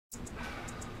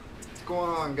What's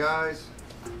going on, guys?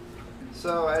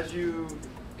 So as you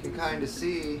can kind of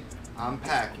see, I'm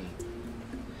packing.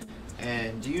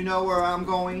 And do you know where I'm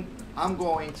going? I'm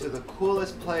going to the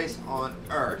coolest place on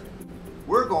earth.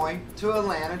 We're going to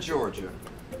Atlanta, Georgia.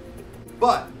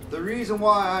 But the reason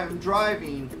why I'm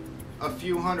driving a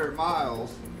few hundred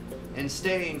miles and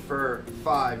staying for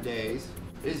 5 days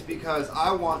is because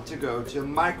I want to go to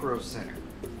Micro Center.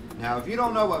 Now, if you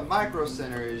don't know what Micro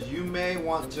Center is, you may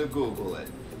want to Google it.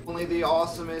 Only the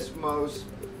awesomest, most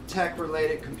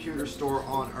tech-related computer store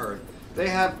on earth. They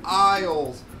have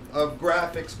aisles of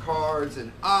graphics cards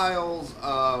and aisles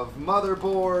of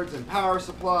motherboards and power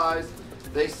supplies.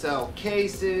 They sell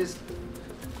cases,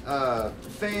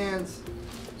 fans,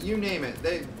 you name it.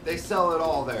 They sell it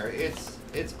all there. It's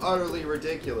utterly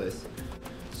ridiculous.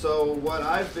 So what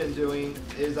I've been doing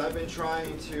is I've been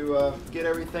trying to get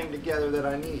everything together that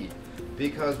I need,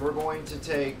 because we're going to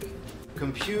take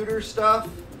computer stuff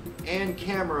and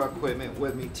camera equipment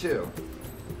with me too.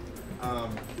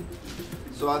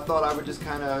 So I thought I would just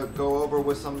kind of go over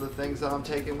with some of the things that I'm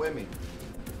taking with me.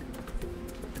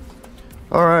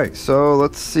 Alright, so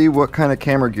let's see what kind of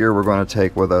camera gear we're going to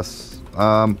take with us.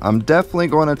 I'm definitely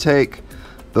going to take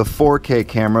the 4K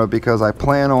camera because I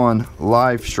plan on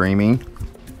live streaming.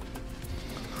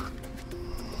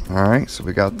 Alright, so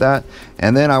we got that.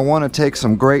 And then I want to take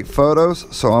some great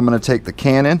photos, so I'm going to take the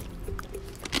Canon.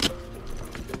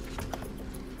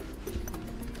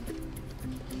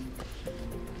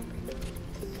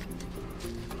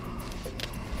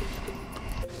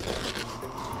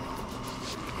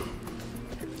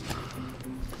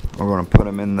 We're going to put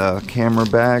them in the camera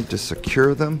bag to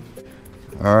secure them.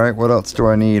 Alright, what else do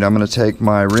I need? I'm going to take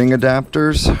my ring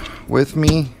adapters with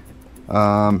me.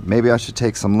 Maybe I should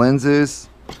take some lenses.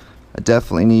 I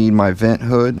definitely need my vent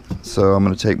hood, so I'm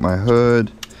going to take my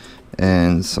hood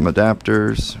and some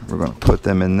adapters. We're going to put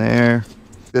them in there.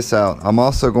 Check this out. I'm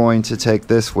also going to take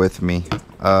this with me.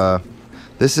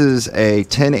 This is a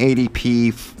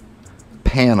 1080p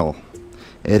panel.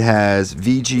 It has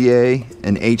VGA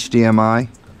and HDMI.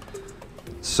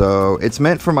 So it's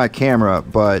meant for my camera,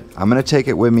 but I'm going to take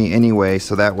it with me anyway,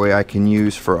 so that way I can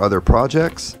use for other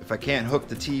projects. If I can't hook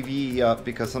the TV up,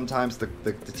 because sometimes the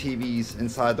TV's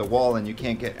inside the wall and you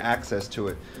can't get access to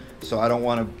it, so I don't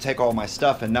want to take all my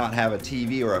stuff and not have a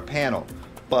TV or a panel.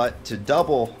 But to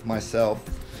double myself,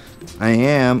 I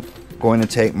am going to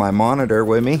take my monitor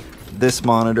with me. This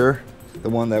monitor, the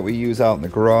one that we use out in the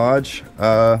garage.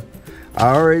 I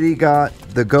already got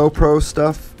the GoPro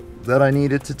stuff that I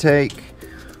needed to take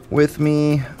with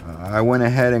me. I went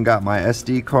ahead and got my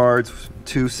SD cards,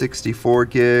 2 64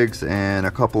 gigs and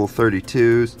a couple of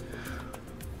 32s,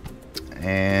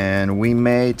 and we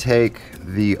may take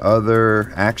the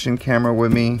other action camera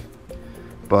with me,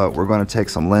 but we're going to take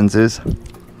some lenses.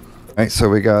 Alright, so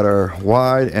we got our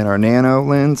wide and our nano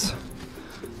lens.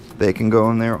 They can go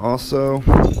in there also.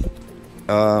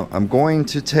 I'm going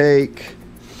to take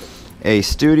a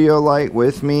studio light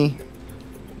with me,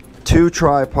 2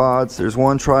 tripods. There's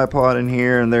one tripod in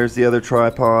here and there's the other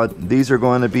tripod. These are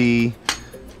going to be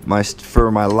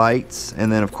for my lights, and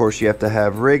then of course you have to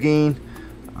have rigging.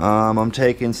 I'm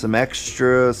taking some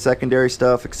extra secondary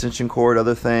stuff, extension cord,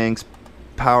 other things,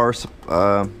 power,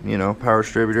 power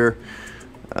distributor,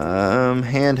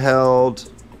 handheld.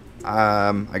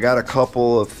 I got a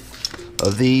couple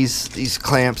of these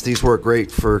clamps. These work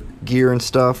great for gear and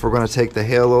stuff. We're going to take the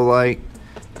halo light,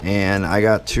 and I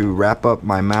got to wrap up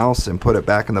my mouse and put it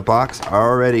back in the box. I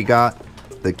already got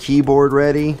the keyboard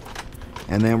ready,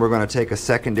 and then we're going to take a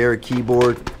secondary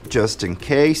keyboard just in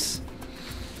case.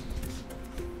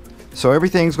 So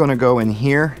everything's going to go in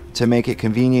here to make it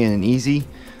convenient and easy,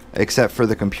 except for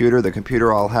the computer. The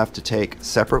computer I'll have to take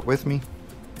separate with me.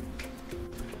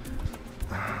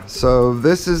 So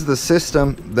this is the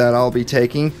system that I'll be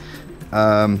taking.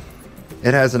 It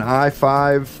has an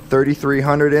i5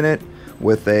 3300 in it,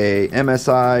 with a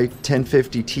MSI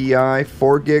 1050 Ti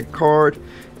 4 gig card.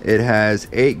 It has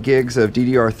 8 gigs of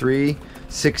DDR3,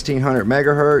 1600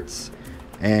 megahertz,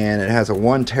 and it has a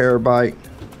 1 terabyte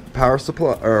power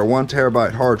supply, or 1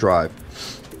 terabyte hard drive.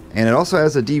 And it also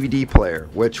has a DVD player,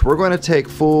 which we're going to take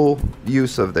full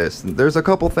use of this. There's a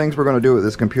couple things we're going to do with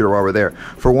this computer while we're there.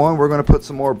 For one, we're going to put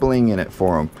some more bling in it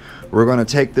for them. We're going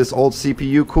to take this old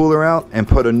CPU cooler out and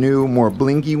put a new, more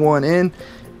blingy one in,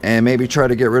 and maybe try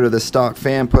to get rid of the stock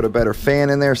fan, put a better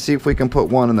fan in there, see if we can put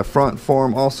one in the front for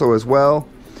them also as well.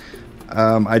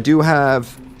 I do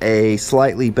have a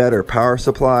slightly better power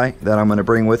supply that I'm going to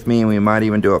bring with me, and we might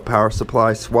even do a power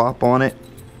supply swap on it.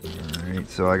 Alright,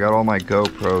 so I got all my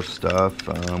GoPro stuff.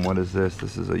 What is this?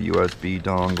 This is a USB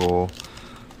dongle.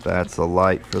 That's a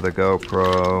light for the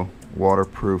GoPro.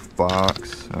 waterproof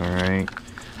box. Alright,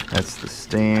 that's the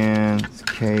stand,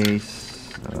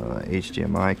 case,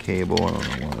 HDMI cable. I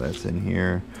don't know why that's in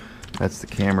here. That's the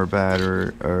camera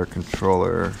battery or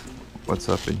controller. What's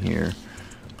up in here?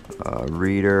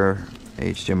 Reader,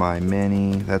 HDMI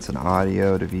mini. That's an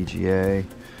audio to VGA.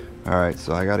 Alright,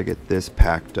 so I gotta get this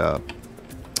packed up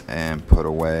and put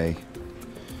away.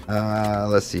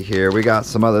 Let's see here. We got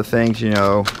some other things, you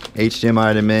know,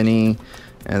 HDMI to mini,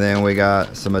 and then we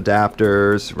got some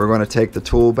adapters. We're going to take the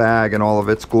tool bag in all of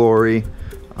its glory.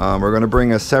 We're going to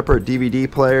bring a separate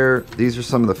DVD player. These are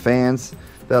some of the fans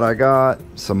that I got,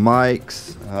 some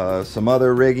mics, some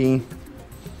other rigging.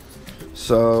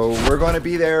 So we're going to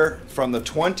be there from the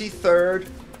 23rd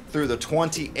through the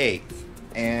 28th,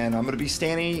 and I'm going to be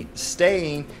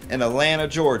staying in Atlanta,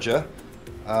 Georgia.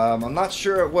 I'm not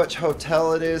sure at which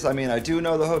hotel it is. I mean, I do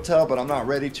know the hotel, but I'm not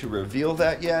ready to reveal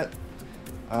that yet.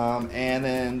 And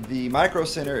then the Micro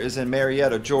Center is in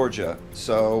Marietta, Georgia.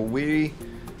 So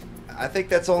I think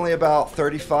that's only about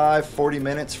 35-40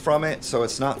 minutes from it, so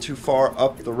it's not too far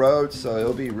up the road, so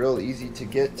it'll be real easy to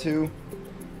get to.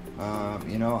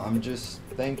 You know, I'm just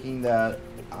thinking that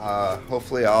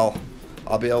hopefully I'll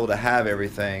be able to have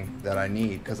everything that I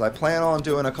need, because I plan on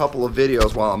doing a couple of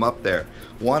videos while I'm up there.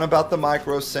 One about the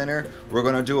Micro Center. We're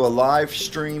going to do a live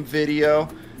stream video,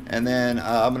 and then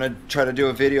I'm going to try to do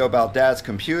a video about Dad's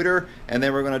computer, and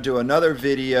then we're going to do another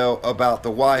video about the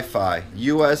Wi-Fi,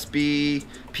 USB,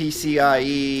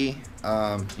 PCIe,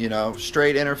 you know,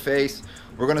 straight interface.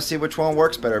 We're going to see which one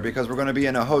works better, because we're going to be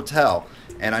in a hotel,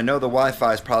 and I know the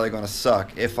Wi-Fi is probably going to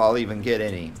suck, if I'll even get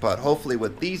any. But hopefully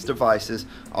with these devices,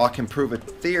 I can prove a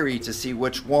theory to see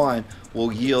which one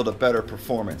will yield a better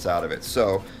performance out of it.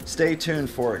 So stay tuned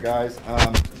for it, guys.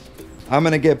 I'm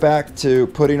going to get back to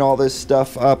putting all this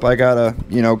stuff up. I got to,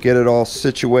 you know, get it all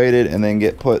situated and then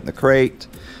get put in the crate,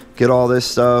 get all this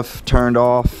stuff turned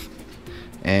off,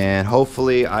 and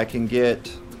hopefully I can get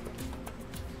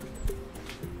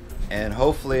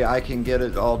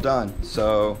it all done.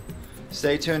 So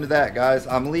stay tuned to that, guys.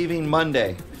 I'm leaving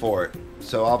Monday for it,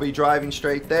 so I'll be driving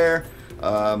straight there.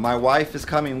 My wife is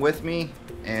coming with me,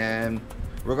 and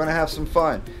we're gonna have some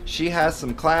fun. She has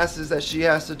some classes that she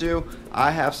has to do.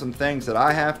 I have some things that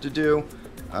I have to do.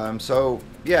 So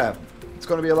yeah, it's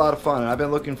gonna be a lot of fun, and I've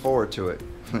been looking forward to it.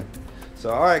 So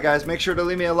alright, guys, make sure to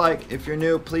leave me a like. If you're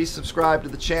new, please subscribe to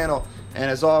the channel, and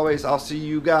as always, I'll see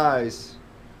you guys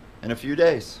in a few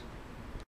days.